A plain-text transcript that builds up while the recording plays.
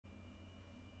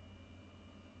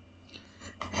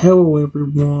Hello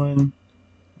everyone,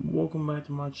 welcome back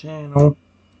to my channel,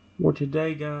 where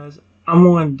today guys, I'm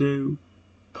going to do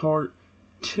part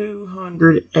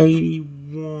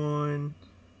 281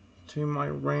 to my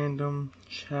random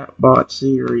chatbot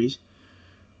series.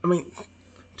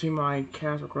 To my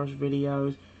Castle Crush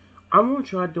videos. I'm going to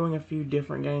try doing a few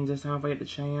different games this time if I get the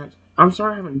chance. I'm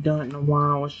sorry I haven't done it in a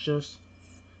while, it's just,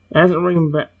 I haven't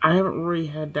really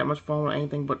had that much fun with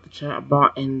anything but the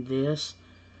chatbot and this.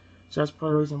 So that's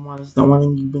probably the reason why this is the only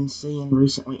thing you've been seeing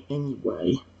recently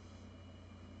anyway.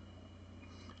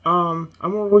 I'm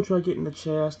gonna really try getting the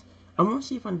chest. I'm gonna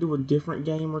see if I can do a different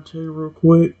game or two real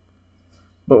quick.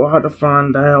 But we'll have to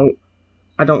find out.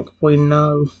 I don't completely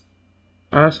know.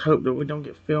 I just hope that we don't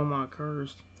get Philmont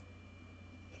cursed.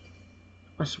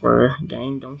 I swear,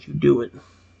 game, don't you do it.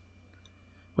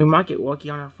 We might get lucky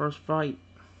on our first fight.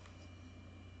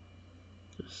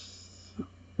 Just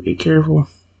be careful.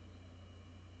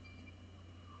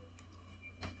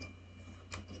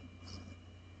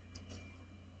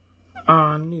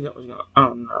 I knew that was gonna.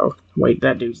 Oh no. Wait,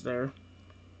 that dude's there.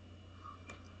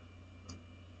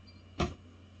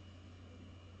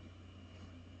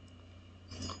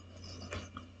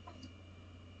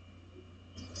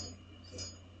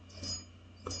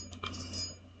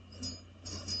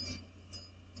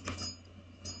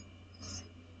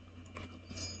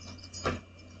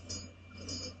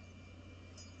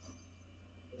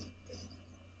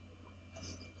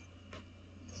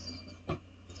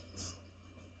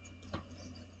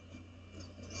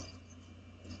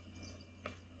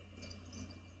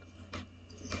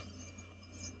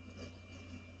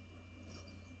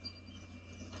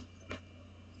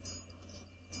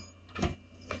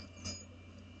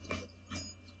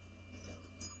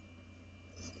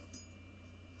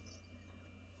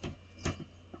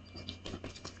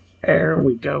 There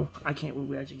we go. I can't believe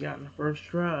we actually got in the first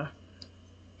try.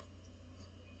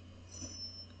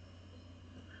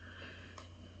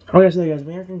 Like I said, guys,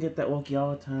 we aren't gonna get that lucky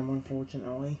all the time,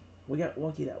 unfortunately. We got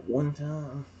lucky that one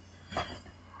time.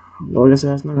 But like I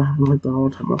said, it's not gonna happen like that all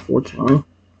the time, unfortunately.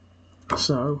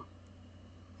 So,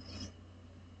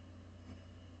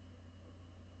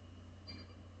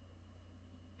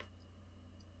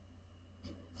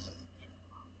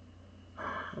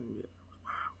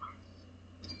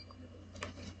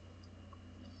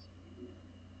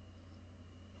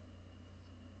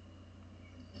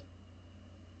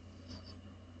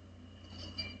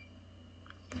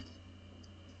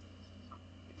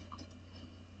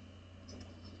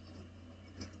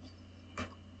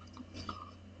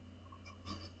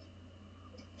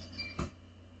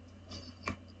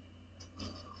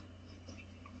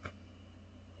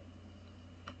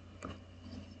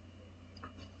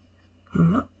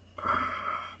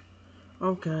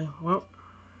 okay, well.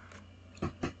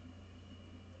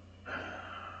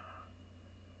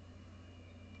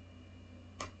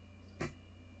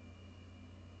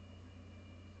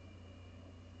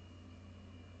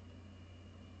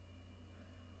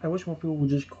 I wish more people would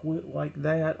just quit like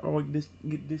that, or like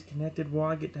get disconnected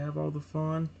while I get to have all the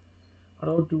fun. I'd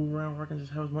all do a round where I can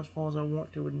just have as much fun as I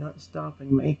want to with nothing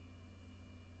stopping me.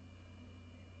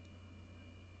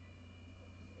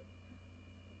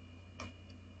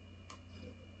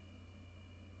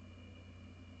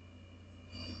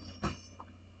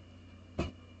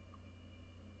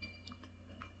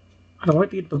 I'd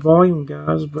like to get the volume,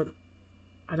 guys, but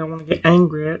I don't want to get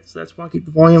angry at it, so that's why I keep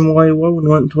the volume way low and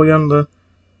wait until you're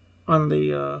on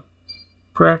the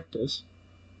practice.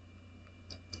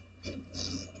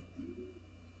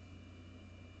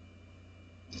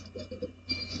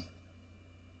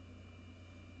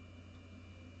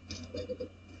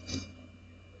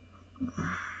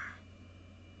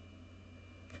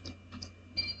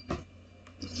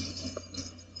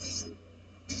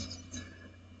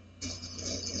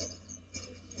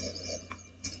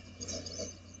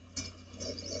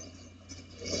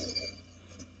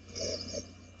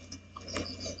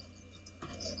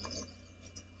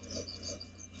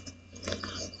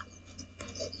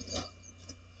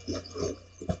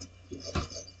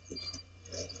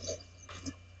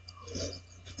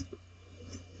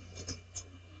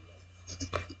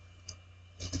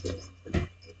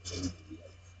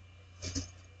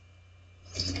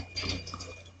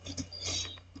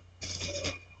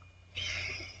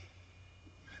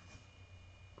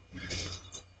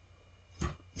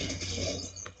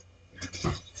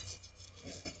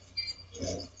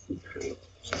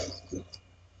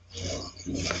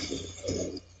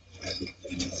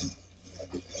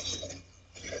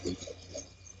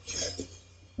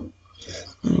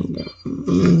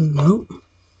 Nope.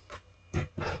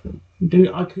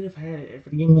 Dude, I could have had it if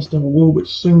the game was done a little bit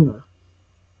sooner.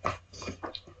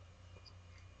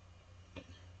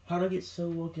 How'd I get so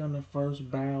lucky on the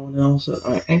first bow, and then all of a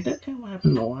sudden, ain't that kind of what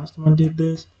happened the last time I did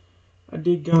this? I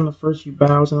did go on the first few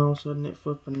bows, and all of a sudden it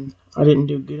flipped, and I didn't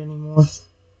do good anymore.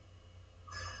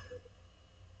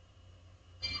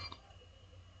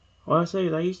 Well, I say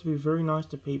is I used to be very nice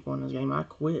to people in this game. I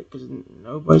quit because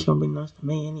nobody's gonna be nice to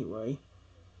me anyway.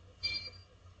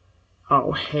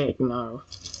 Oh heck no!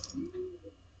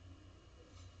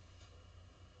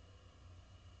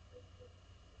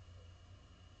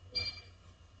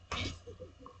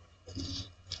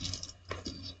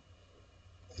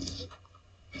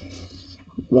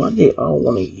 Why did I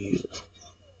want to use it?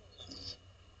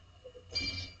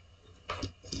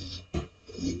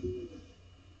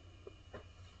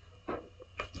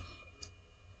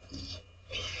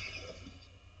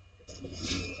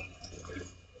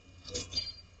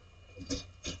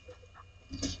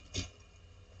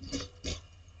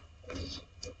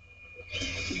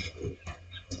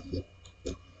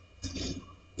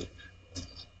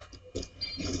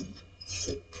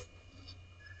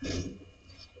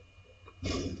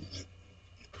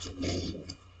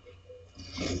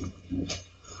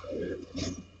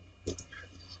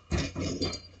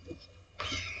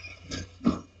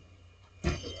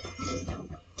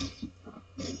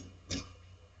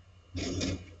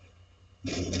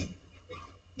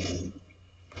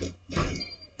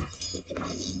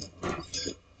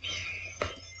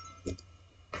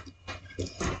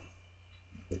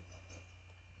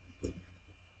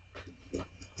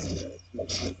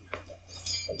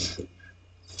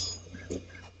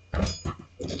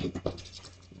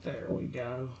 There we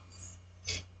go.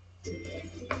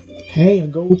 Hey, a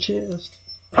gold chest.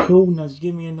 Cool. Now just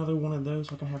give me another one of those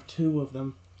so I can have two of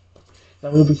them.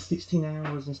 That will be 16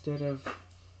 hours instead of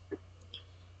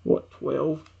what,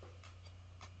 12?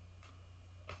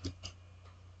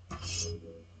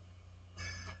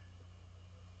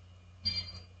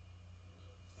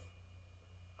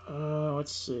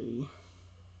 Let's see.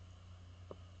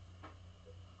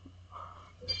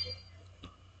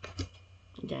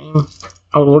 Game.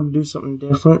 I would love to do something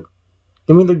different.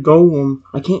 Give me the golem.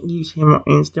 I can't use him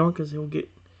instantly because he'll get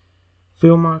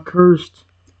feel my cursed.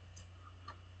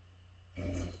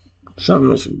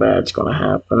 Something bad's gonna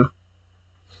happen.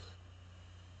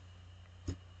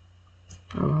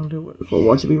 I don't want to do it. But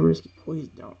watch it be risky. Please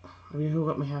don't. Maybe he'll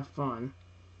let me have fun.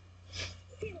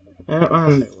 I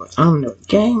knew it. I knew it.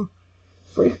 Game.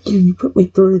 Frick you. You put me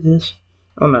through this.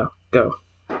 Oh no. Go.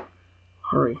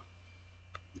 Hurry.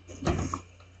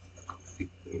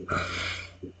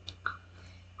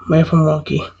 Man from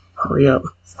Wonky. Hurry up.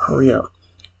 Hurry up.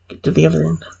 Get to the other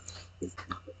end.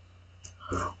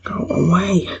 Go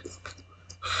away.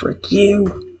 Frick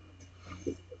you.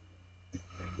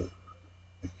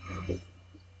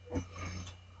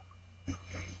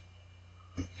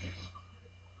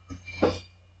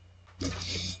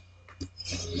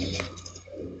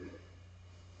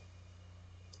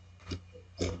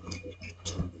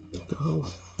 Go.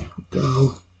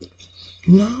 Go.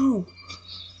 No.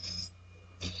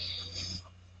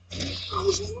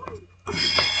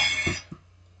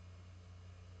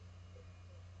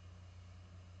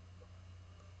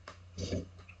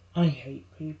 I hate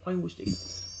people. I wish they.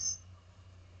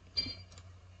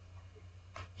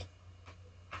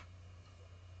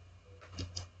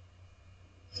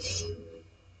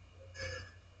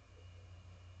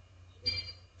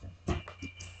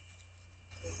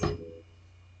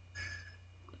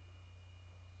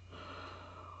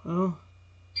 Oh.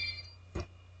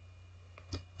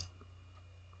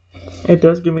 It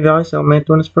does give me the ice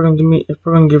elemental, and it's probably gonna give me. It's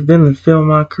probably gonna give them the feel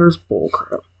my curse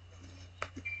bullcrap.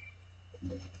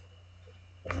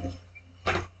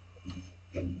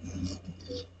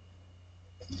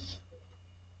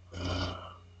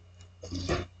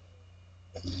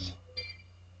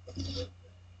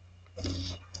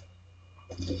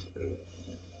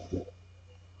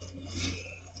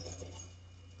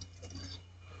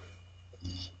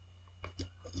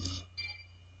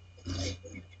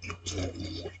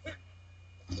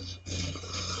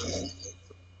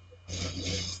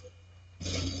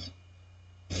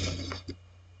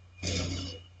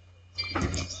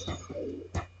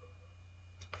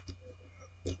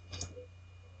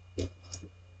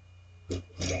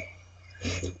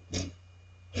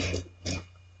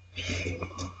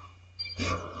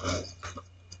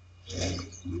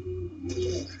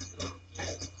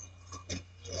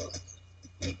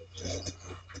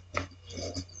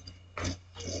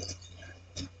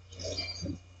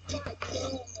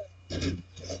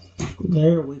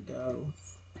 There we go.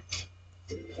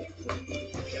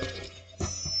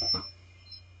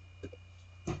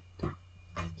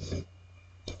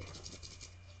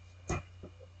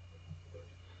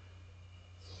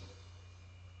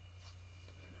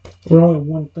 We're only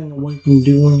one thing away from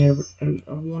doing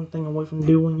one thing away from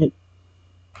doing it.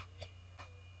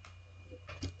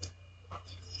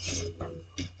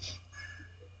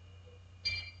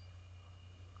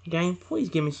 Game, please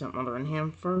give me something other than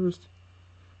him first.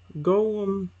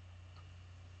 Golem.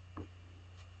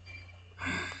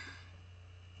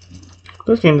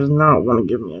 This game does not want to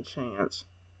give me a chance.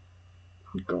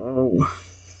 Go.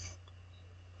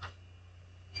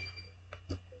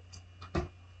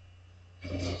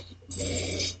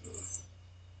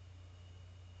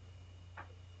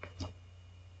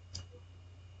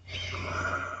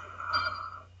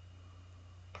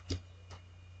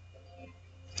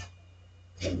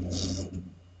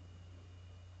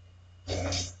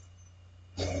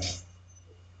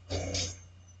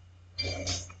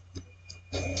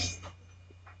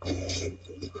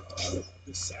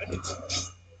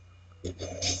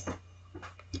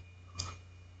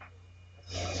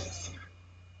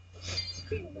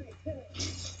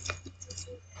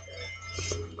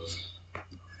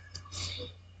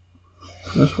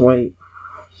 Let's wait.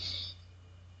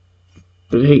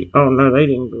 Did he? Oh no, they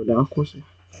didn't go down. Of course.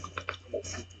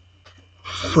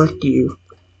 Frick you.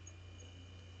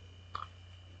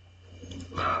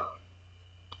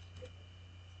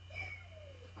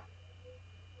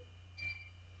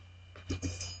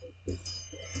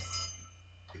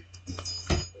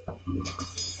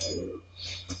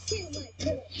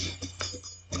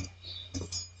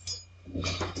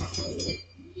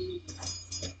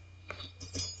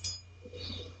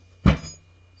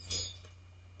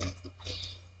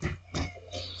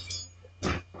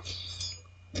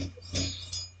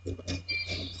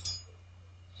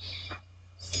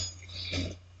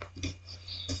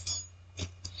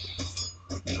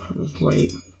 Let's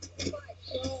wait.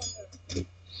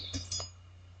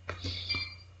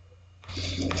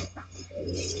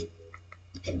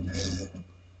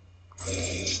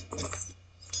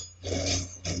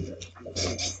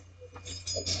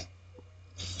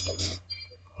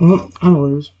 Well, I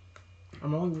lose.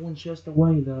 I'm only one chest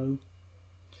away though.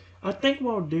 I think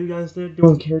what I'll do, guys, instead of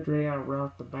doing character AI right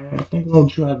off the bat, I think what I'll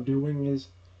try doing is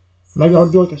maybe I'll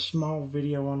do like a small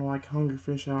video on like Hungry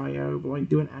Fish IO, but like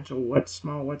do an actual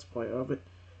small let's play of it.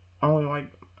 Only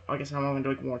like I said, I'm only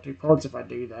doing like 1 or 2 parts if I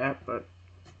do that, but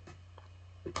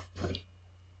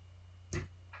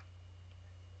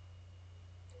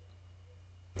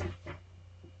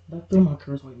that thermal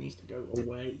curse like needs to go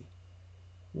away.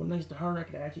 What needs to hurt I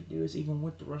could actually do is even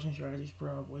with the Russian strategies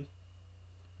probably.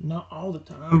 Not all the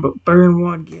time, but 3 and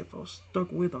 1 if I was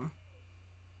stuck with them.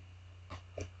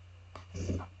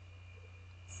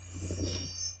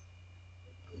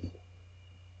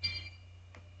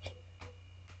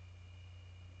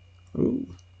 Ooh.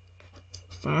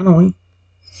 Finally.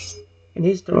 And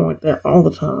he's doing like that all the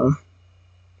time.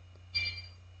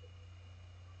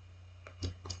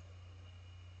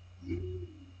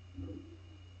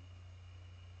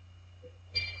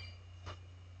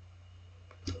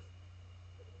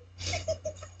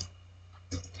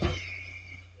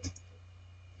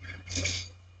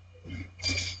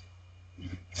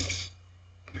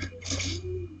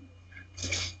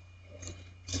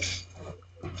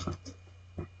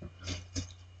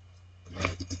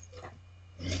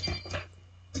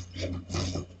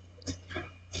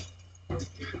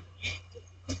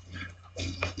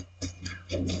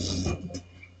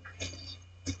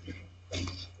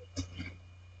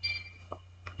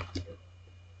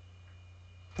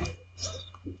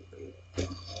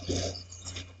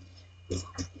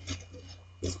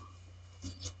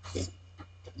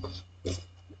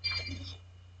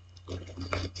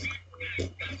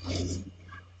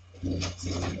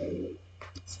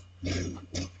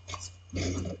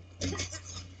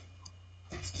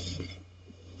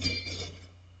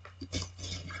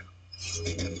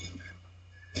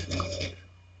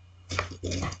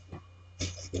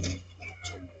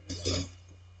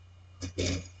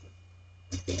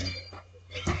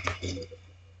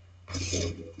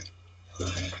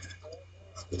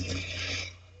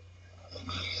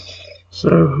 So,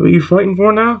 who are you fighting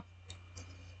for now?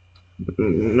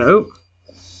 Nope.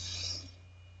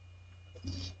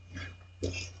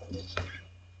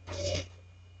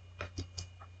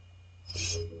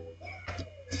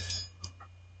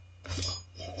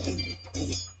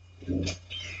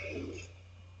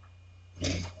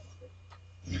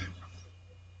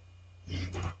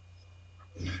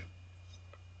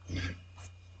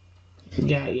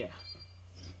 Yeah.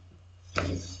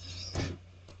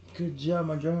 Good job,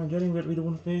 my German Jetting got to be the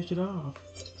one to finish it off.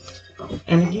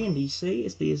 And again, do you see?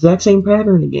 It's the exact same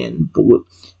pattern again. Blue.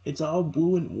 It's all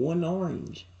blue and 1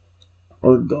 orange.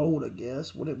 Or gold, I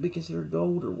guess. Would it be considered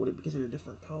gold or would it be considered a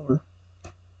different color?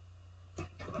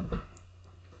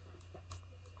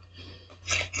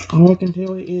 All I can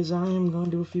tell you is I am going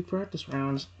to do a few practice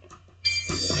rounds.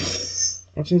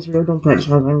 And since we are done practice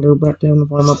rounds, I can go back down and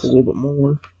farm up a little bit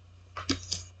more.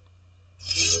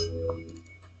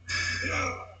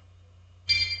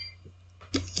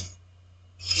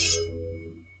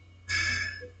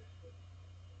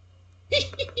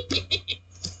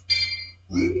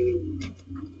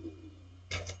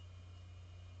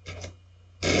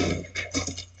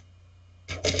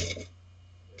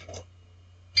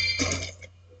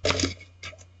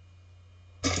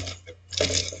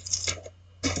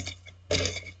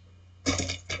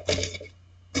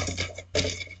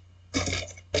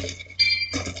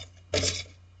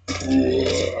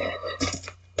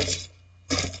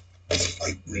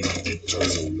 I bring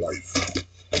eternal life.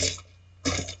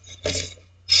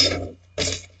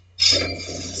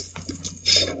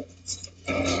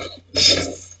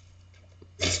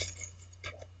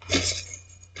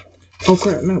 Oh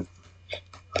crap, no.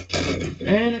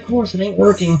 And of course it ain't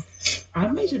working. I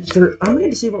made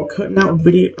to see about cutting out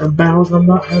video or battles and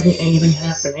not having anything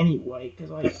happen anyway,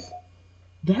 because like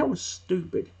that was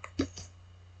stupid.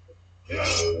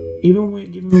 Even when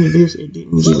it gave me this, it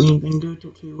didn't give me anything good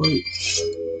till too late.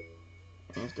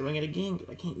 I have to ring it again because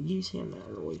I can't use him that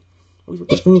early. At least with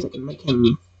the spins I can make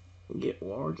him get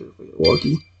larger if we get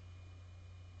lucky.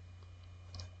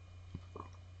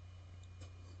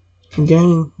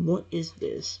 Game, what is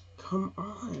this? Come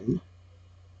on.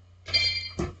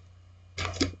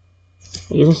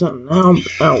 Using something now,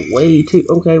 way too.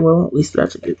 Okay, well, at least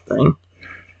that's a good thing.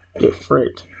 Get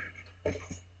fricked.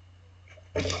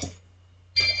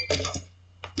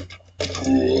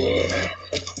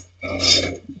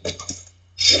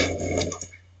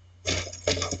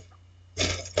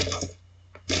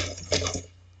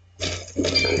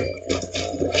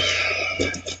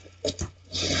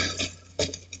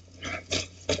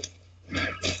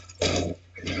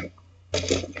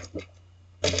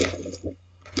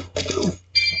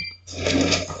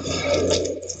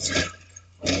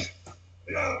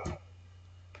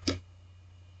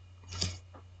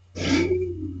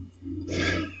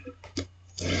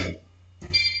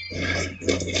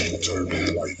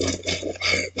 Eternal life.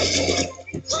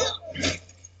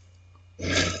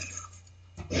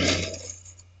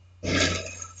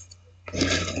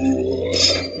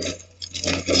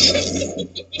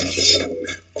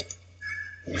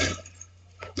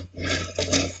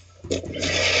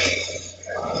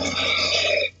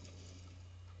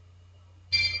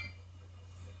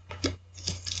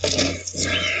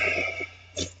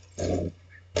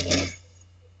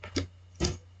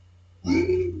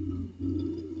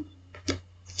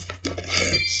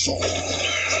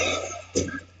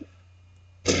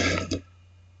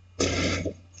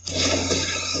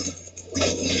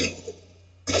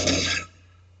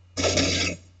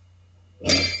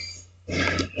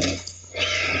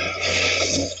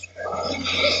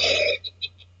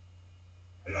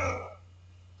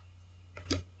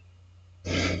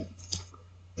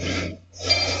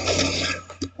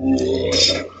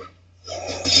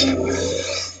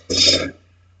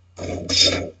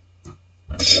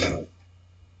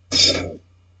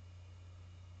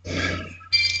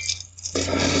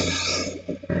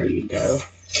 There you go.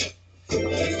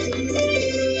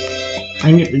 I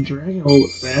can get the dragon a little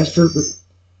bit faster, but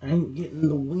I ain't getting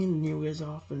the wind near as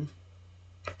often.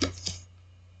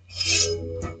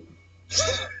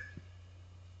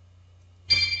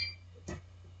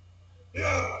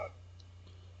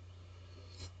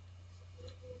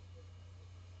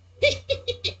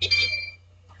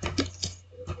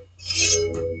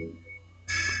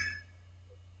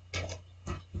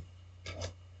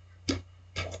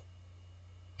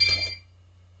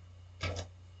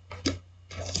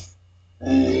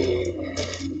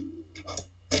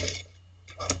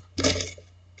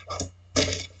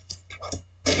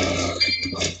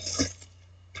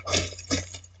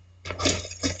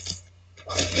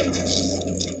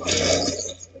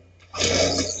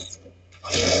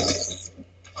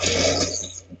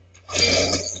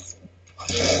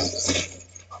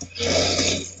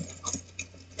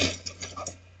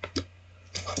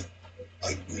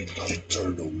 I bring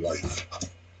eternal life.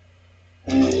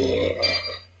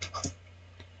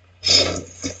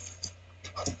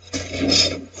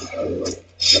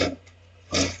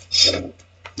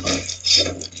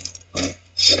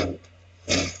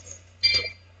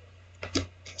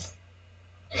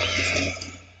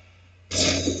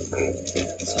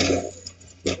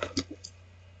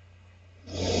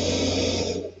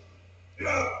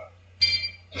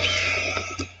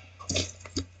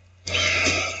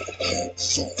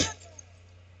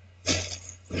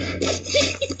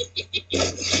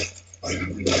 I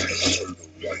bring eternal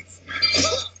life.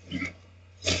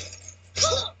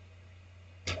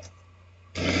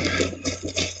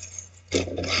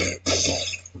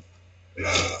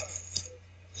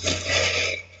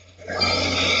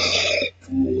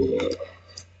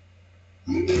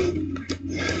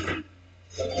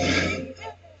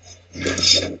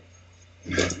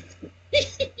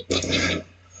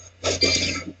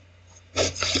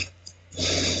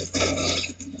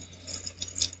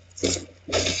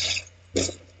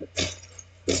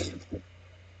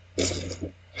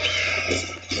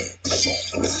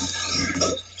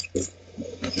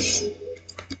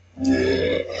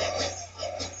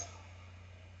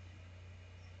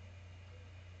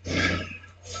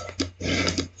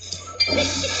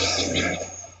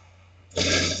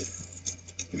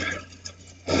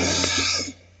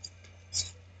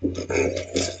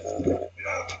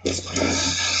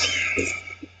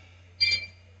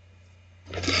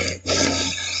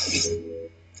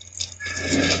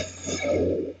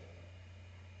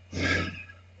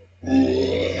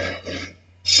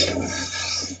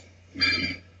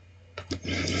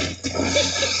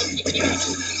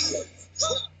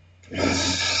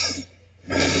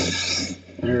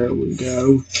 There we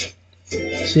go.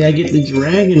 See, I get the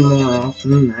dragon more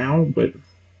often now, but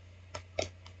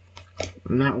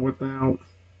not without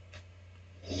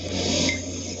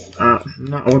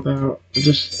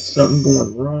just something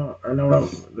going wrong. I know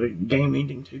the game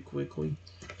ending too quickly.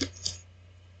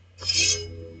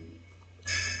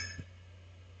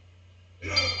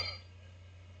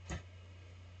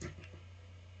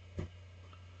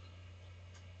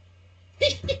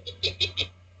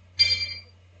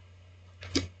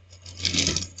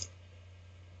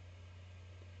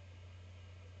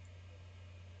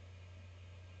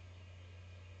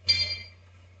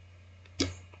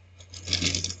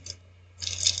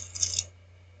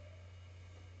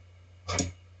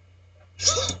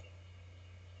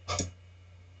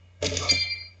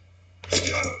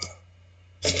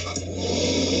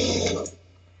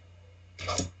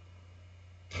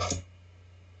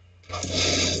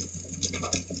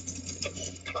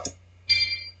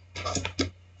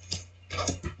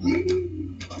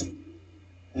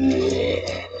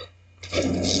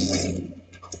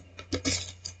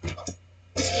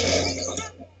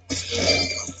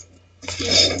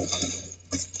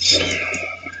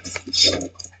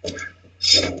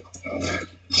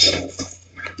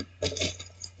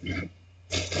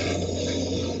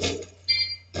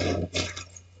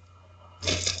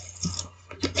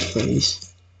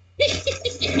 Face.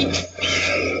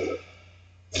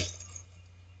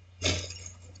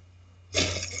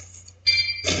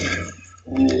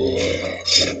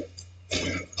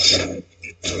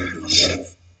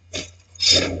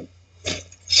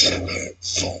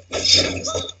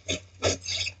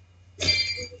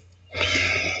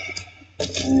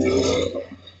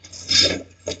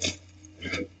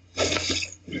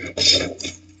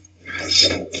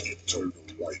 Eternal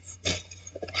life.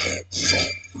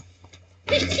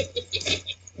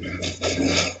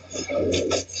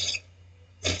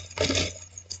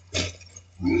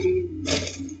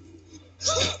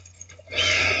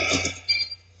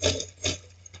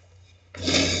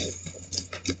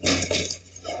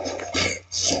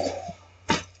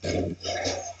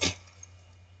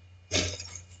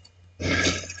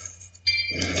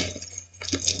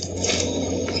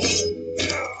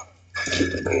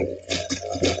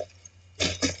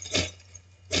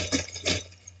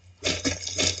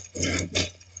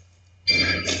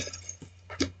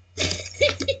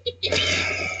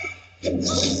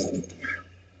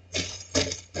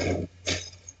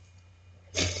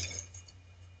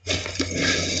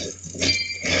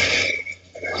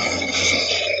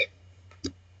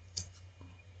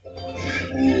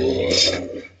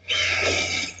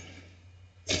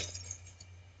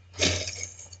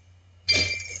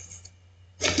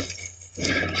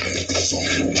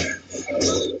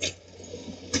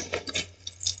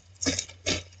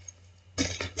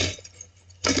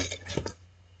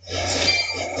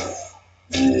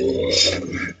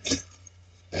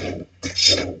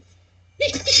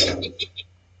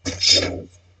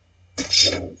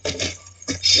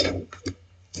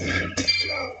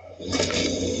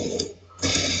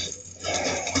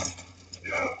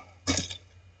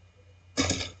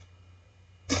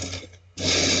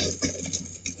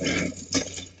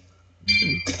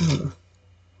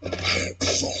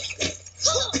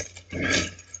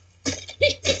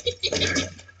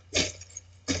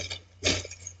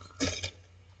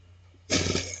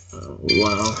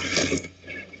 Wow.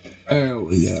 There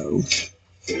we go.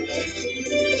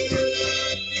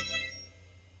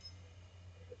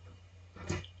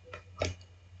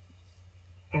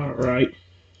 Alright.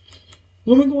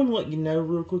 Let me go and let you know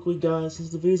real quickly, guys,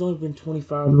 since the video's only been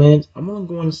 25 minutes, I'm gonna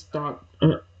go and stop.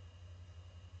 I'm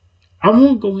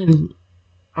gonna go ahead and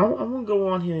I'm gonna go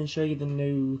on here and show you the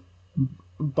new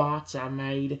bots I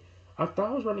made. I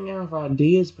thought I was running out of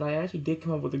ideas, but I actually did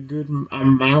come up with a good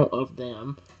amount of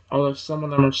them. Although some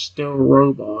of them are still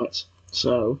robots.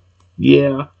 So,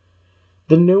 yeah.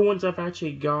 The new ones I've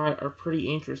actually got are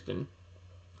pretty interesting.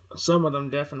 Some of them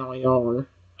definitely are.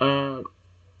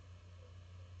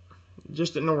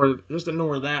 Just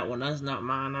ignore that one. That's not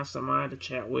mine. That's something I had to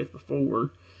chat with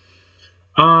before.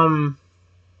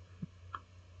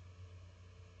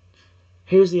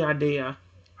 Here's the idea.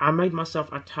 I made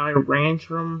myself a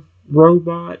Tyrantrum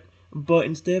robot but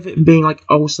instead of it being like,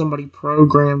 oh, somebody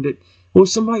programmed it, well,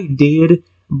 somebody did,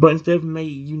 but instead of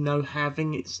me,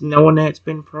 having it, knowing that it's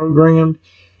been programmed,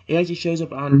 it actually shows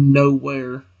up out of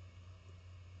nowhere,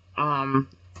 um,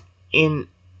 in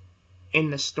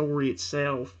the story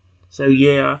itself. So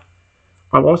yeah,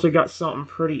 I've also got something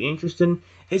pretty interesting.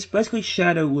 It's basically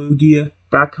Shadow Lugia,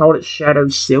 but I called it Shadow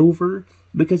Silver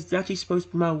because it's actually supposed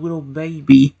to be my little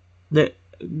baby that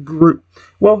grew.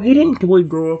 Well, he didn't fully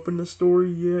grow up in the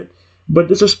story yet, but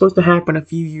this was supposed to happen a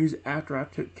few years after I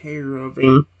took care of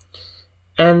him.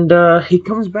 And he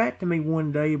comes back to me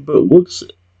one day, but looks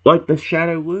like the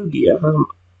Shadow Lugia.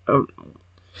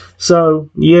 So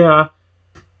yeah,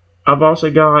 I've also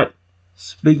got.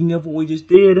 Speaking of what we just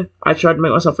did, I tried to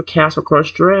make myself a Castle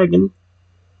Crush Dragon.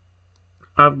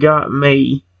 I've got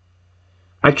me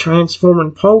a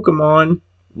transforming Pokemon.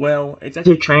 Well, it's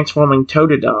actually a transforming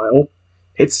Totodile.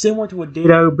 It's similar to a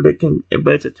Ditto, but it's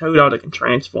a Totodile that can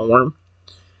transform.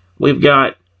 We've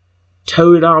got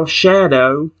Totodile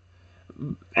Shadow.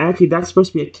 Actually, that's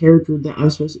supposed to be a character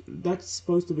that's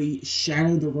supposed to be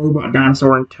Shadow the Robot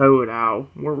Dinosaur and Totodile,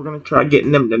 where we're gonna try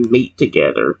getting them to meet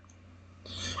together.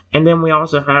 And then we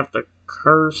also have the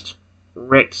Cursed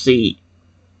Rexy.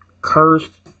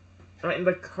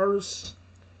 The Curse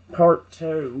Part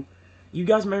 2. You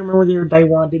guys may remember the other day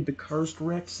when I did the Cursed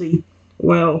Rexy?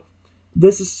 Well,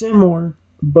 this is similar,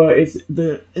 but it's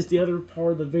the other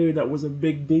part of the video that was a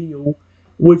big deal,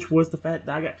 which was the fact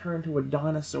that I got turned into a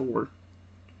dinosaur.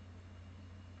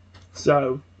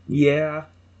 So, yeah.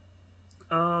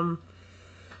 I'll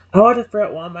have to figure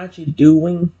out what I'm actually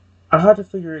doing. I'll have to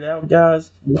figure it out,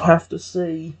 guys. We'll have to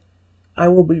see. I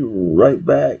will be right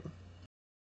back.